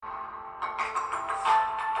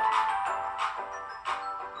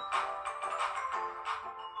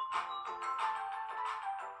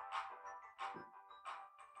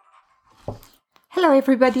Hello,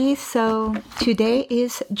 everybody. So today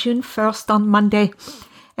is June 1st on Monday,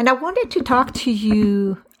 and I wanted to talk to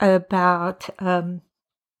you about,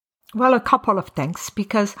 a couple of things,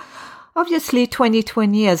 because obviously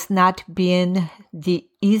 2020 has not been the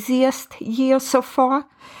easiest year so far,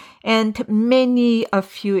 and many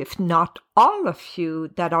of you, if not all of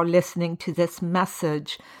you that are listening to this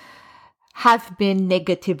message, have been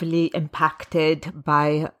negatively impacted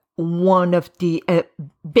by one of the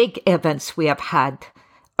big events we have had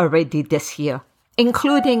already this year,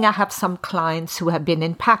 including I have some clients who have been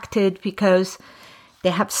impacted because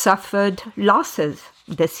they have suffered losses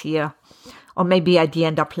this year, or maybe at the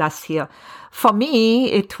end of last year. For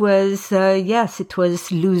me, it was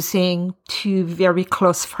losing two very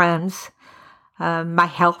close friends, my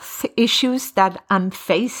health issues that I'm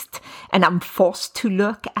faced and I'm forced to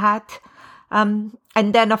look at.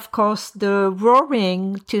 And then, of course, the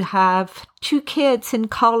roaring to have two kids in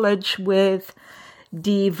college with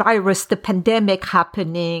the virus, the pandemic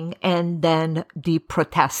happening, and then the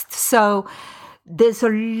protests. So there's a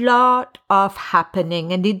lot of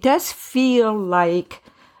happening, and it does feel like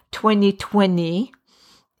 2020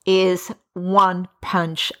 is one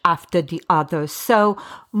punch after the other. So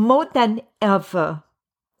more than ever,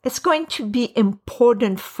 it's going to be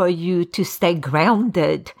important for you to stay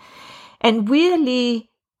grounded and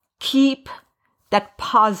really keep that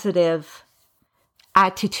positive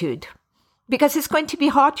attitude, because it's going to be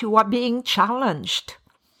hard. You are being challenged.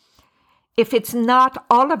 If it's not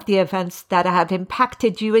all of the events that have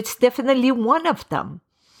impacted you, it's definitely one of them.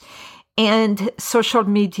 And social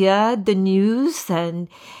media, the news, and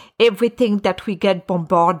everything that we get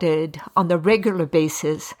bombarded on a regular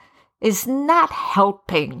basis is not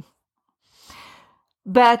helping.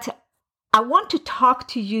 But I want to talk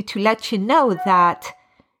to you to let you know that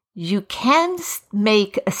you can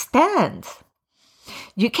make a stand.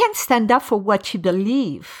 You can stand up for what you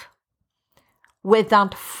believe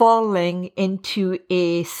without falling into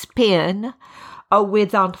a spin or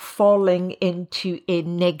without falling into a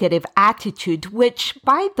negative attitude, which,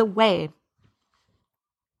 by the way,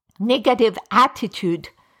 negative attitude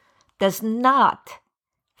does not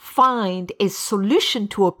find a solution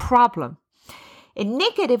to a problem. A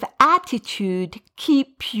negative attitude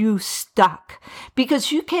keeps you stuck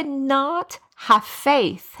because you cannot have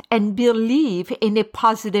faith and believe in a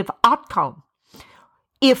positive outcome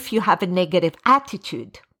if you have a negative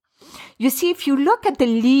attitude. You see, if you look at the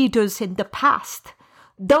leaders in the past,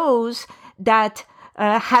 those that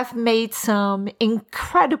have made some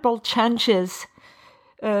incredible changes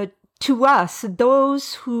to us,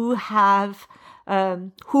 those who have,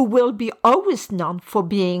 who will be always known for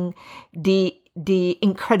being the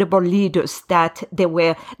incredible leaders that they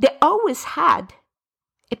were, they always had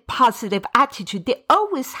a positive attitude. They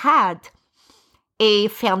always had a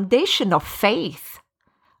foundation of faith,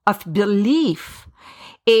 of belief,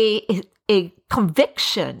 a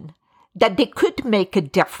conviction that they could make a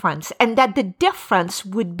difference and that the difference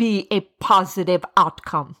would be a positive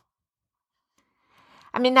outcome.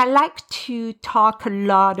 I mean, I like to talk a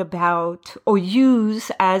lot about or use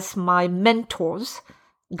as my mentors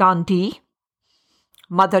Gandhi,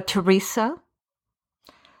 Mother Teresa,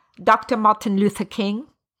 Dr. Martin Luther King,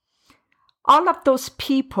 all of those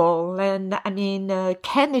people, and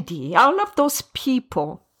Kennedy, all of those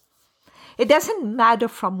people. It doesn't matter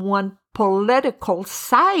from one political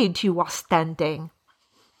side you are standing.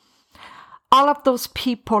 All of those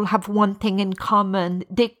people have one thing in common.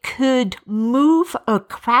 They could move a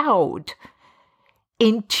crowd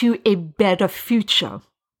into a better future.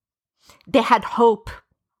 They had hope.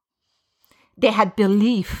 They had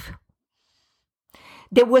belief.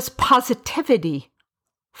 There was positivity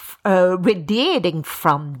radiating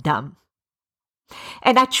from them.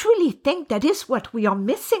 And I truly think that is what we are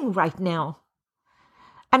missing right now.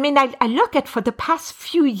 I mean, I look at for the past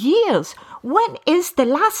few years, when is the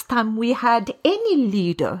last time we had any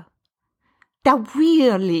leader that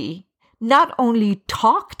really not only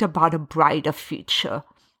talked about a brighter future,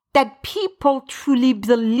 that people truly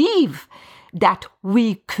believe that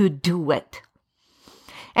we could do it?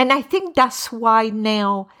 And I think that's why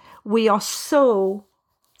now we are so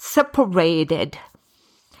separated.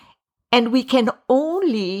 And we can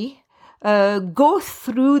only go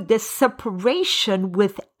through this separation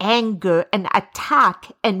with anger and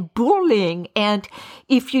attack and bullying. And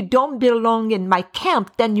if you don't belong in my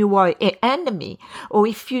camp, then you are an enemy. Or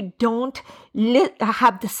if you don't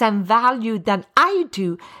have the same value than I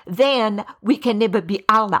do, then we can never be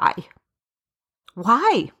ally.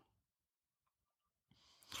 Why?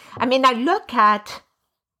 I mean, I look at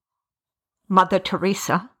Mother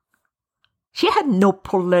Teresa. She had no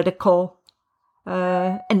political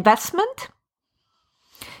investment.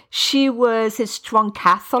 She was a strong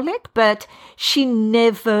Catholic, but she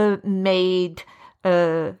never made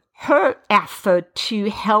her effort to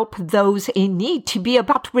help those in need to be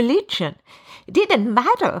about religion. It didn't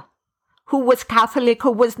matter who was Catholic,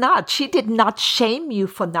 who was not. She did not shame you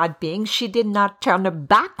for not being. She did not turn her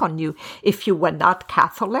back on you if you were not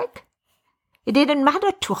Catholic. It didn't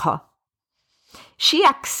matter to her. She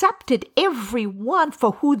accepted everyone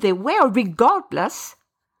for who they were, regardless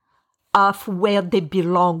of where they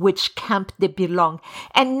belong, which camp they belong.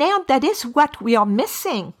 And now that is what we are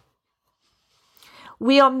missing.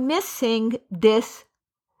 We are missing this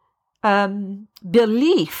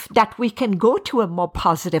belief that we can go to a more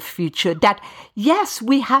positive future, that yes,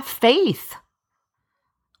 we have faith.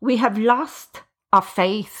 We have lost our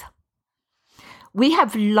faith. We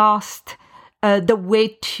have lost the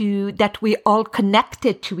way that we all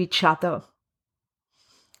connected to each other.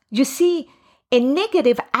 You see, a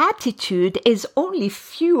negative attitude is only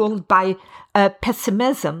fueled by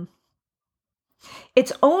pessimism.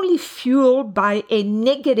 It's only fueled by a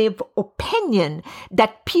negative opinion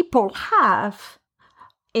that people have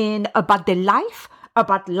about their life,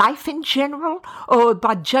 about life in general, or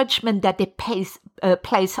about judgment that they place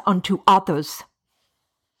onto others.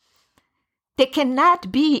 There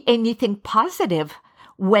cannot be anything positive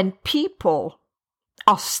when people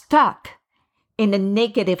are stuck in a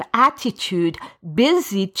negative attitude,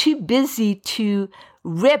 too busy to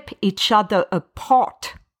rip each other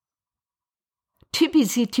apart, too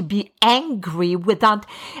busy to be angry without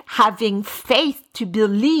having faith to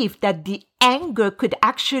believe that the anger could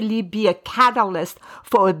actually be a catalyst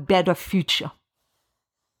for a better future.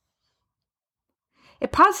 A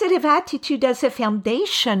positive attitude as a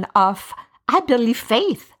foundation of, I believe,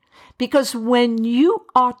 faith. Because when you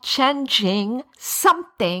are changing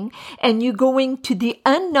something and you're going to the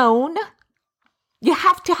unknown, you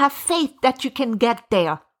have to have faith that you can get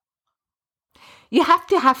there. You have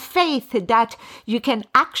to have faith that you can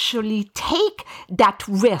actually take that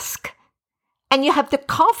risk. And you have the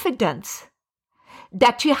confidence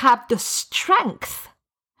that you have the strength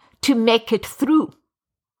to make it through.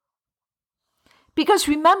 Because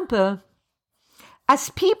remember, as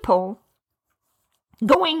people,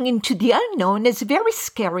 going into the unknown is very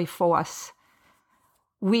scary for us.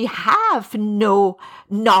 We have no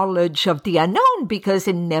knowledge of the unknown because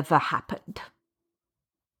it never happened.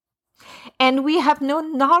 And we have no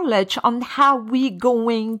knowledge on how we're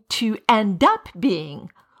going to end up being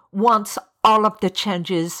once all of the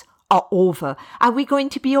changes are over. Are we going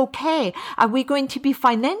to be okay? Are we going to be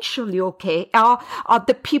financially okay? Are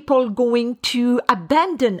the people going to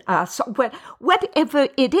abandon us? Whatever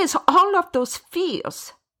it is, all of those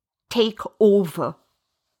fears take over.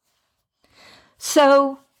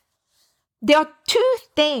 So there are two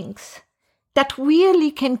things that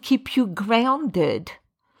really can keep you grounded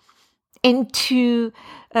into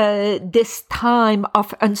this time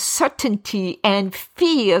of uncertainty and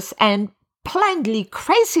fears and plainly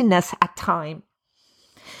craziness at times.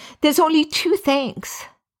 There's only two things.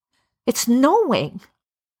 It's knowing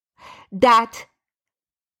that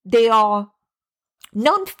there are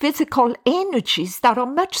non-physical energies that are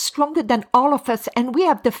much stronger than all of us, and we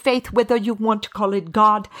have the faith, whether you want to call it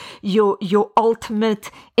God, your ultimate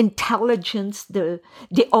intelligence, the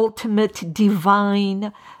ultimate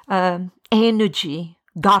divine energy,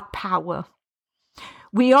 God power.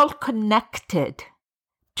 We all connected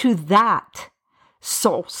to that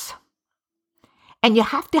source. And you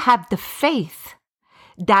have to have the faith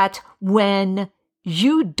that when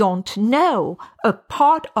you don't know, a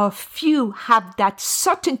part of you have that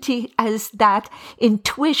certainty as that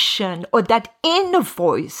intuition or that inner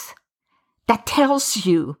voice that tells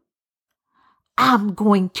you, I'm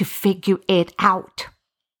going to figure it out.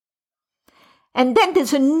 And then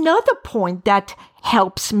there's another point that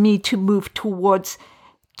helps me to move towards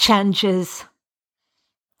changes.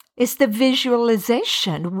 It's the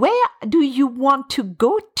visualization. Where do you want to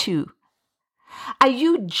go to? Are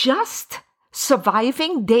you just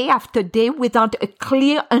surviving day after day without a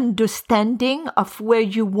clear understanding of where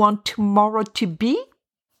you want tomorrow to be?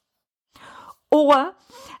 Or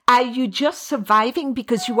are you just surviving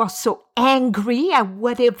because you are so angry at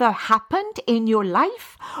whatever happened in your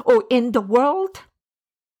life or in the world?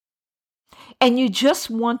 And you just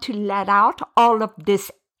want to let out all of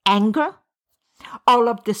this anger, all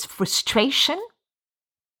of this frustration?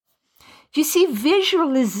 You see,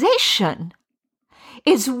 visualization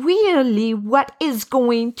is really what is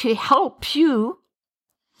going to help you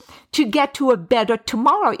to get to a better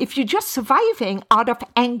tomorrow. If you're just surviving out of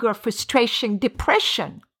anger, frustration,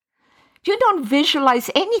 depression, if you don't visualize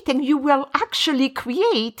anything, you will actually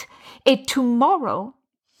create a tomorrow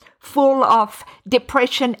full of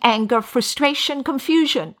depression, anger, frustration,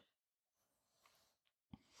 confusion.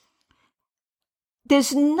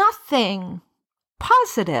 There's nothing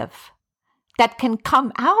positive that can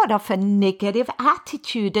come out of a negative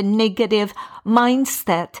attitude, a negative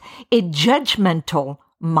mindset, a judgmental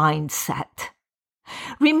mindset.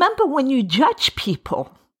 Remember, when you judge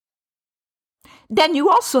people, then you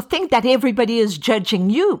also think that everybody is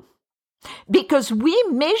judging you, because we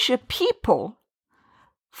measure people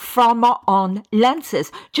from our own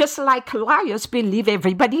lenses. Just like liars believe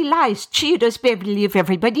everybody lies, cheaters believe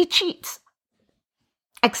everybody cheats,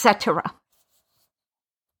 etc.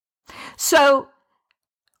 So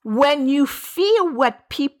when you feel what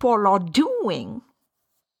people are doing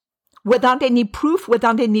without any proof,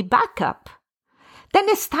 without any backup, then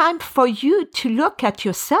it's time for you to look at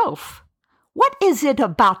yourself. What is it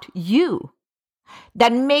about you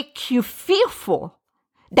that makes you fearful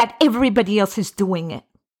that everybody else is doing it?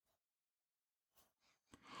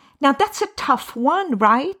 Now, that's a tough one,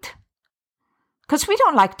 right? Because we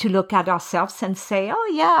don't like to look at ourselves and say,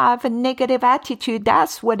 oh yeah, I have a negative attitude,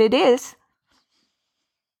 that's what it is.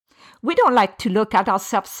 We don't like to look at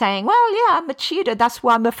ourselves saying, well, yeah, I'm a cheater, that's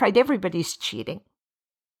why I'm afraid everybody's cheating.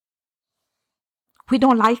 We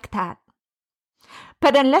don't like that.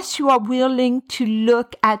 But unless you are willing to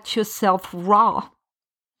look at yourself raw,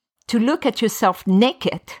 to look at yourself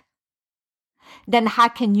naked, then how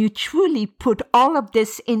can you truly put all of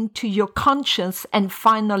this into your conscience and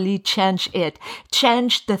finally change it?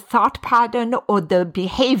 Change the thought pattern or the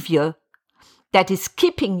behavior that is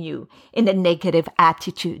keeping you in a negative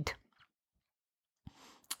attitude.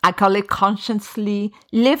 I call it consciously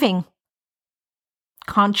living,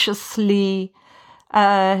 consciously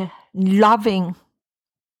loving,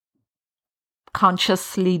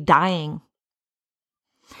 consciously dying.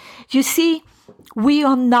 You see, we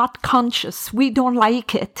are not conscious. We don't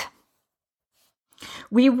like it.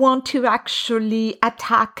 We want to actually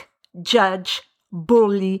attack, judge,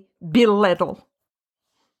 bully, belittle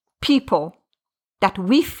people that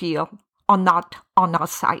we feel are not on our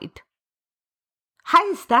side. How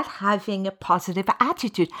is that having a positive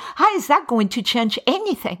attitude? How is that going to change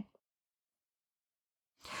anything?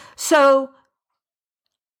 So,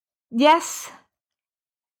 yes,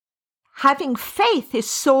 having faith is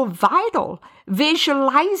so vital.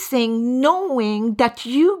 Visualizing, knowing that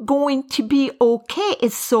you're going to be okay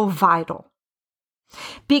is so vital.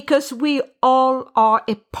 Because we all are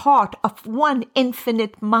a part of one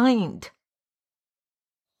infinite mind.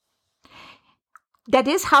 That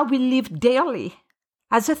is how we live daily.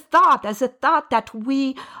 As a thought that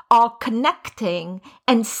we are connecting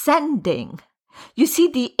and sending. You see,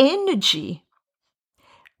 the energy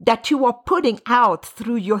that you are putting out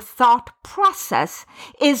through your thought process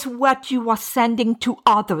is what you are sending to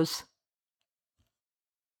others.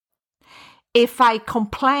 If I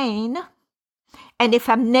complain, and if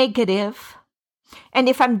I'm negative, and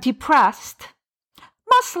if I'm depressed,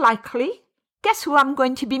 most likely, guess who I'm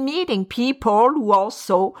going to be meeting? People who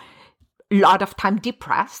also a lot of time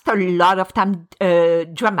depressed, a lot of time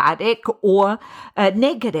dramatic or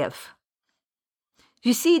negative.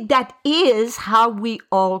 You see, that is how we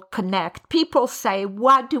all connect. People say,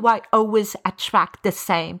 why do I always attract the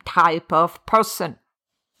same type of person?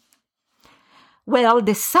 Well,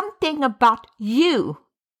 there's something about you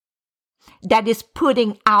that is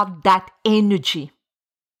putting out that energy.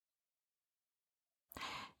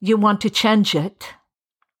 You want to change it?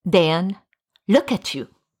 Then look at you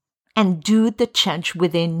and do the change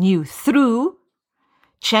within you through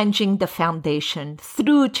changing the foundation,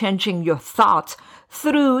 through changing your thoughts,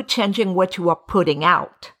 through changing what you are putting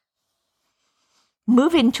out.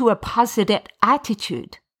 Move into a positive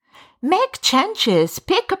attitude. Make changes.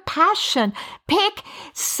 Pick a passion. Pick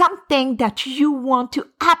something that you want to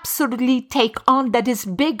absolutely take on that is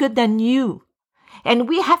bigger than you. And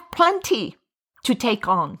we have plenty to take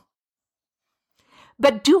on.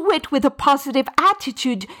 But do it with a positive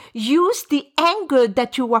attitude. Use the anger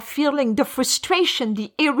that you are feeling, the frustration,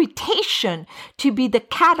 the irritation to be the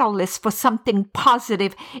catalyst for something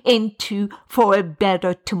positive for a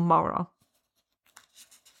better tomorrow.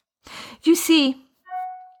 You see,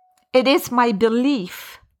 it is my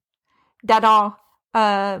belief that our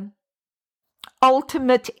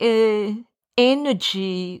ultimate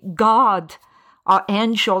energy, God, our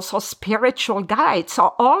angels, our spiritual guides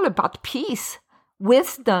are all about peace,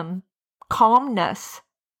 wisdom, calmness,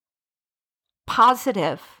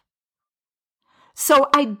 positive. So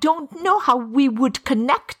I don't know how we would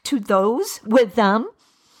connect with them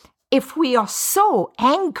if we are so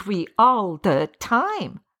angry all the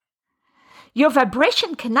time. Your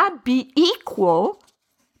vibration cannot be equal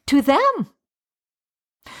to them.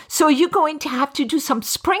 So you're going to have to do some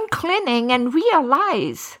spring cleaning and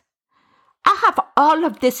realize I have all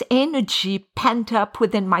of this energy pent up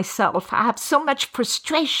within myself. I have so much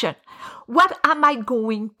frustration. What am I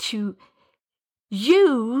going to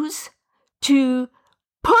use to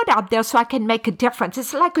put out there so I can make a difference?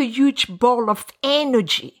 It's like a huge ball of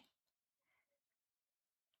energy.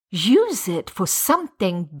 Use it for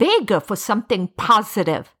something bigger, for something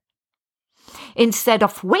positive, instead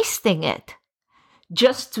of wasting it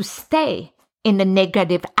just to stay in a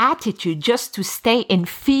negative attitude, just to stay in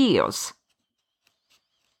fears,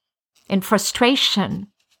 in frustration,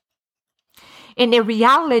 in a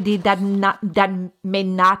reality that may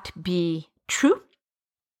not be true.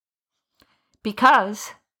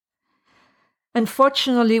 Because,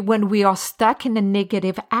 unfortunately, when we are stuck in a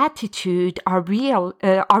negative attitude, our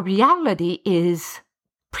reality is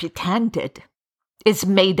pretended, is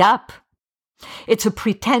made up. It's a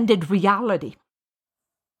pretended reality.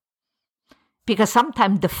 Because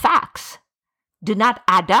sometimes the facts do not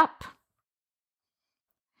add up.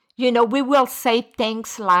 You know, we will say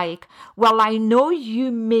things like, well, I know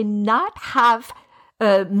you may not have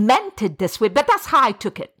meant it this way, but that's how I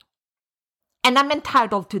took it. And I'm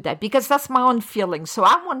entitled to that because that's my own feeling. So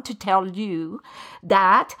I want to tell you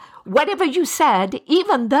that whatever you said,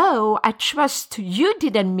 even though I trust you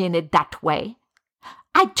didn't mean it that way,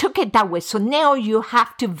 I took it that way. So now you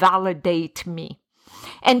have to validate me.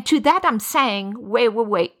 And to that I'm saying,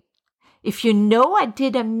 wait. If you know I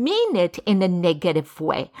didn't mean it in a negative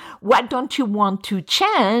way, why don't you want to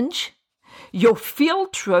change your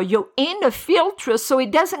filter, your inner filter, so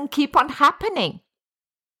it doesn't keep on happening?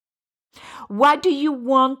 Why do you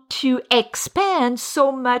want to expand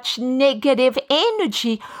so much negative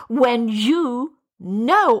energy when you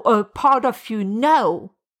know, or part of you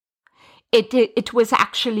know, it was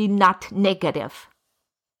actually not negative?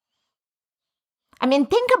 I mean,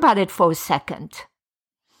 think about it for a second.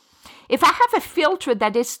 If I have a filter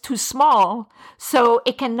that is too small, so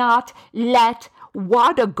it cannot let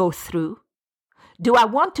water go through, do I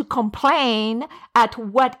want to complain at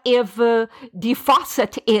whatever the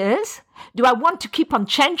faucet is? Do I want to keep on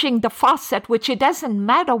changing the faucet, which it doesn't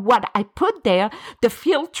matter what I put there, the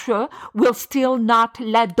filter will still not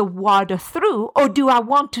let the water through? Or do I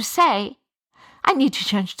want to say, I need to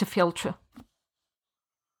change the filter?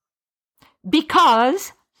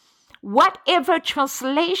 Because whatever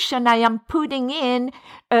translation I am putting in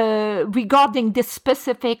regarding this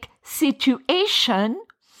specific situation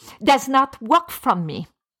does not work from me.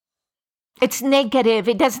 It's negative.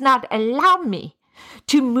 It does not allow me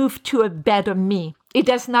to move to a better me. It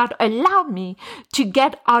does not allow me to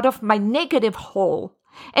get out of my negative hole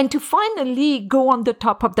and to finally go on the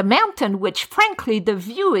top of the mountain, which frankly, the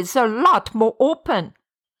view is a lot more open.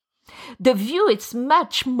 The view is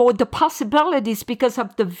much more, the possibilities because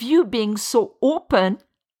of the view being so open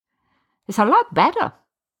is a lot better.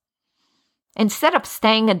 Instead of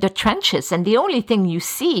staying in the trenches and the only thing you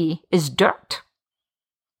see is dirt.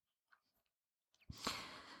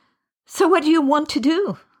 So what do you want to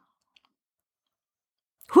do?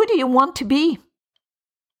 Who do you want to be?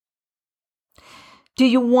 Do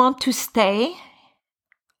you want to stay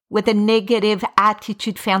with a negative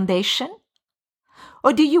attitude foundation?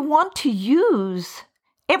 Or do you want to use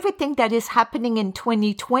everything that is happening in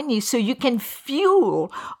 2020 so you can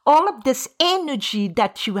fuel all of this energy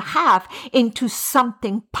that you have into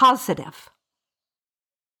something positive?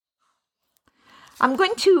 I'm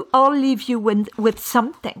going to all leave you with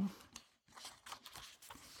something.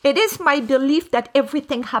 It is my belief that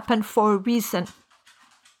everything happened for a reason.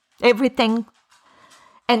 Everything.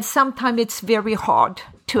 And sometimes it's very hard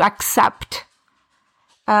to accept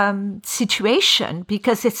situation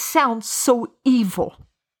because it sounds so evil.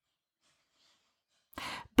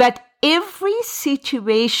 But every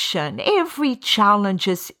situation, every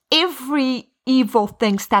challenges, every evil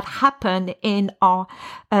things that happen in our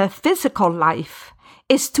physical life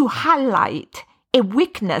is to highlight a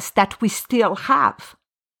weakness that we still have,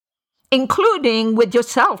 including with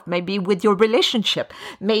yourself, maybe with your relationship,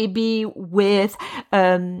 maybe with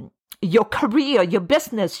your career, your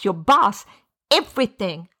business, your boss.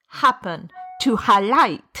 Everything happened to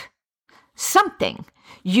highlight something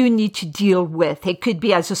you need to deal with. It could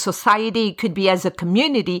be as a society, it could be as a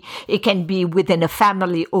community, it can be within a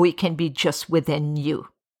family, or it can be just within you.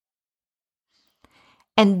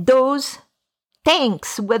 And those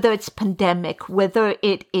things, whether it's pandemic, whether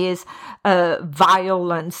it is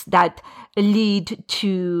violence that lead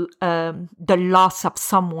to the loss of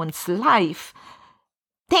someone's life,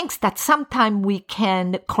 things that sometimes we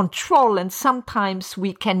can control and sometimes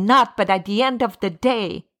we cannot, but at the end of the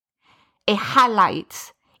day, it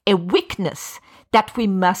highlights a weakness that we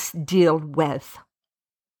must deal with.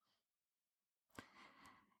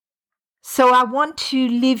 So I want to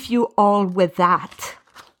leave you all with that.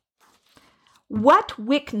 What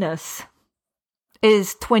weakness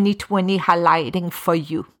is 2020 highlighting for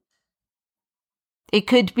you? It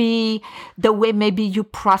could be the way maybe you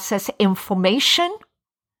process information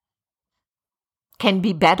can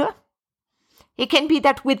be better. It can be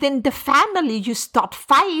that within the family you start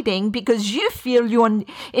fighting because you feel you're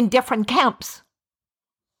in different camps,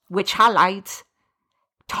 which highlights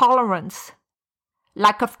tolerance,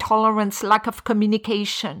 lack of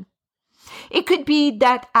communication. It could be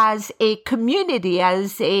that as a community,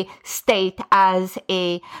 as a state, as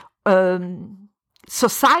a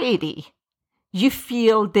society, you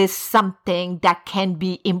feel there's something that can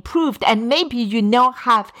be improved, and maybe you now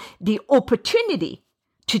have the opportunity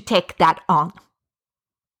to take that on.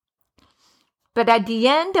 But at the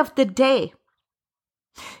end of the day,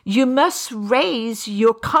 you must raise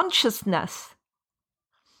your consciousness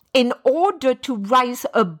in order to rise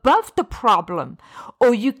above the problem,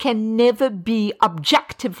 or you can never be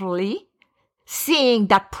objectively seeing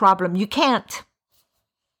that problem. You can't.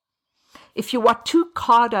 If you are too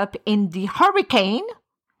caught up in the hurricane,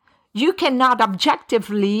 you cannot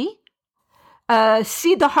objectively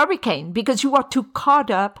see the hurricane because you are too caught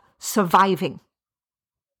up surviving.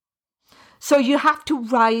 So you have to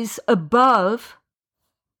rise above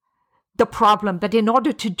the problem. But in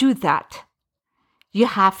order to do that, you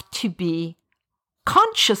have to be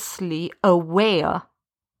consciously aware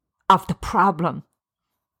of the problem.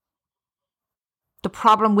 The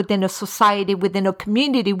problem within a society, within a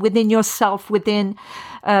community, within yourself, within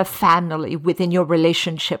a family, within your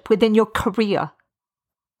relationship, within your career.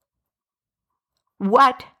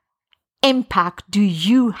 What impact do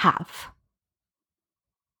you have?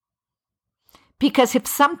 Because if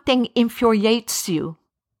something infuriates you,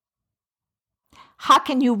 how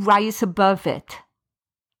can you rise above it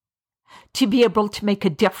to be able to make a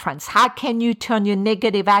difference? How can you turn your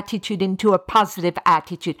negative attitude into a positive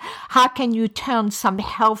attitude? How can you turn some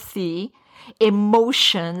healthy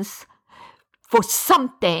emotions for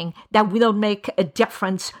something that will make a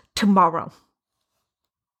difference tomorrow?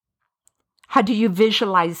 How do you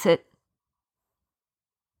visualize it?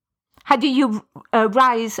 How do you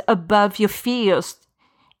rise above your fears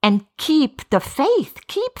and keep the faith?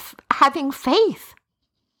 Keep having faith.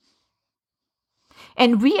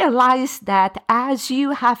 And realize that as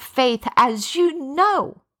you have faith, as you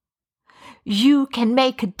know, you can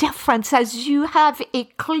make a difference, as you have a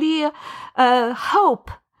clear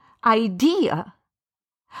hope, idea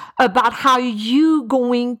about how you're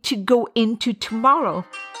going to go into tomorrow.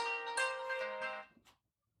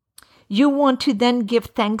 You want to then give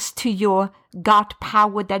thanks to your God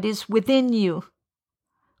power that is within you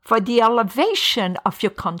for the elevation of your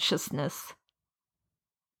consciousness.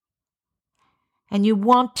 And you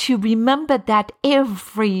want to remember that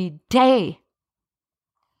every day.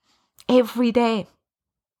 Every day.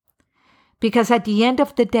 Because at the end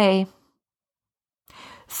of the day,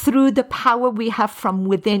 through the power we have from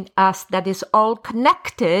within us that is all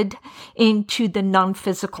connected into the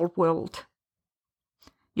non-physical world,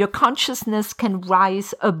 your consciousness can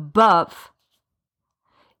rise above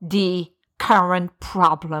the current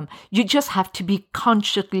problem. You just have to be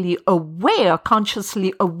consciously aware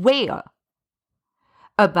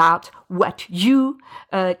about what you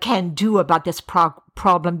can do about this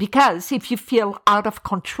problem. Because if you feel out of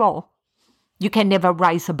control, you can never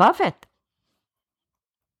rise above it.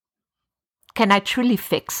 Can I truly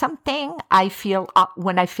fix something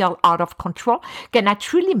when I feel out of control? Can I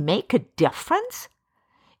truly make a difference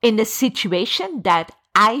in a situation that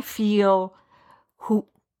I feel,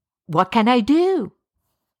 what can I do?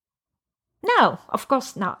 No, of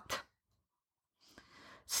course not.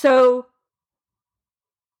 So,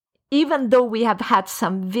 even though we have had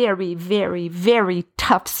some very, very, very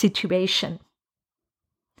tough situation,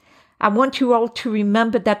 I want you all to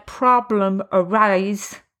remember that problem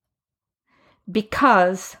arise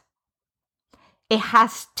because it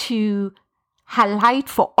has to highlight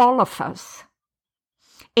for all of us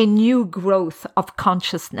a new growth of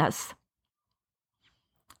consciousness.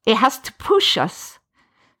 It has to push us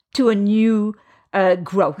to a new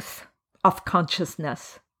growth of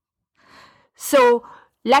consciousness. So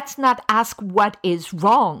let's not ask what is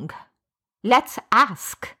wrong. Let's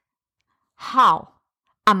ask, how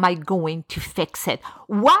am I going to fix it?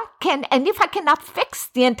 And if I cannot fix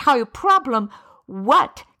the entire problem,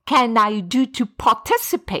 what can I do to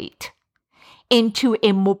participate into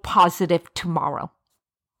a more positive tomorrow?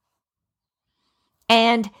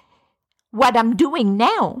 And what I'm doing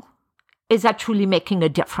now is actually making a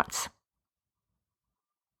difference.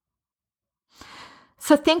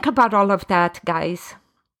 So think about all of that, guys.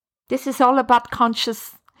 This is all about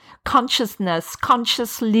consciousness,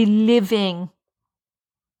 consciously living,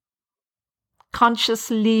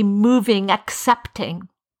 consciously moving, accepting,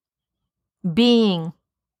 being.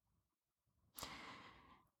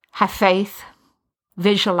 Have faith,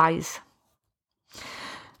 visualize.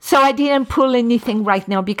 So I didn't pull anything right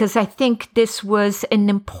now because I think this was an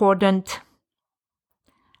important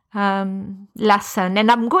lesson.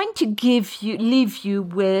 And I'm going to leave you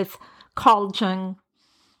with Carl Jung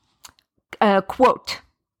quote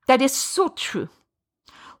that is so true.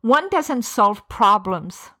 One doesn't solve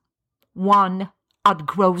problems. One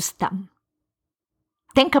outgrows them.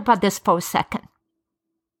 Think about this for a second.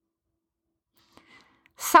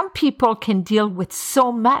 Some people can deal with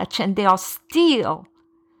so much and they are still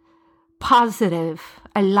positive,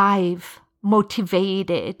 alive,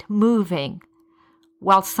 motivated, moving,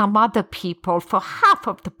 while some other people, for half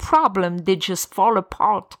of the problem, they just fall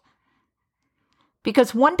apart.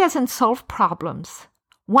 Because one doesn't solve problems,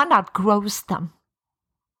 one outgrows them.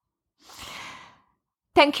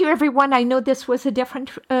 Thank you, everyone. I know this was a different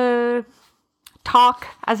talk,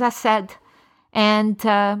 as I said, and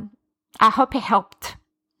I hope it helped,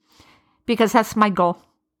 because that's my goal.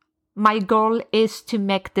 My goal is to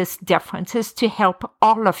make this difference, is to help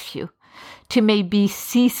all of you to maybe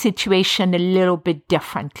see situation a little bit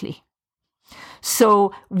differently,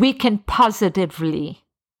 so we can positively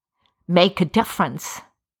make a difference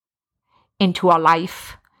into our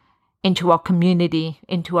life, into our community,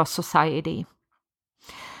 into our society.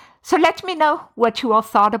 So let me know what you all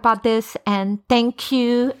thought about this, and thank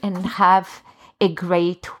you, and have a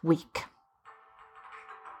great week.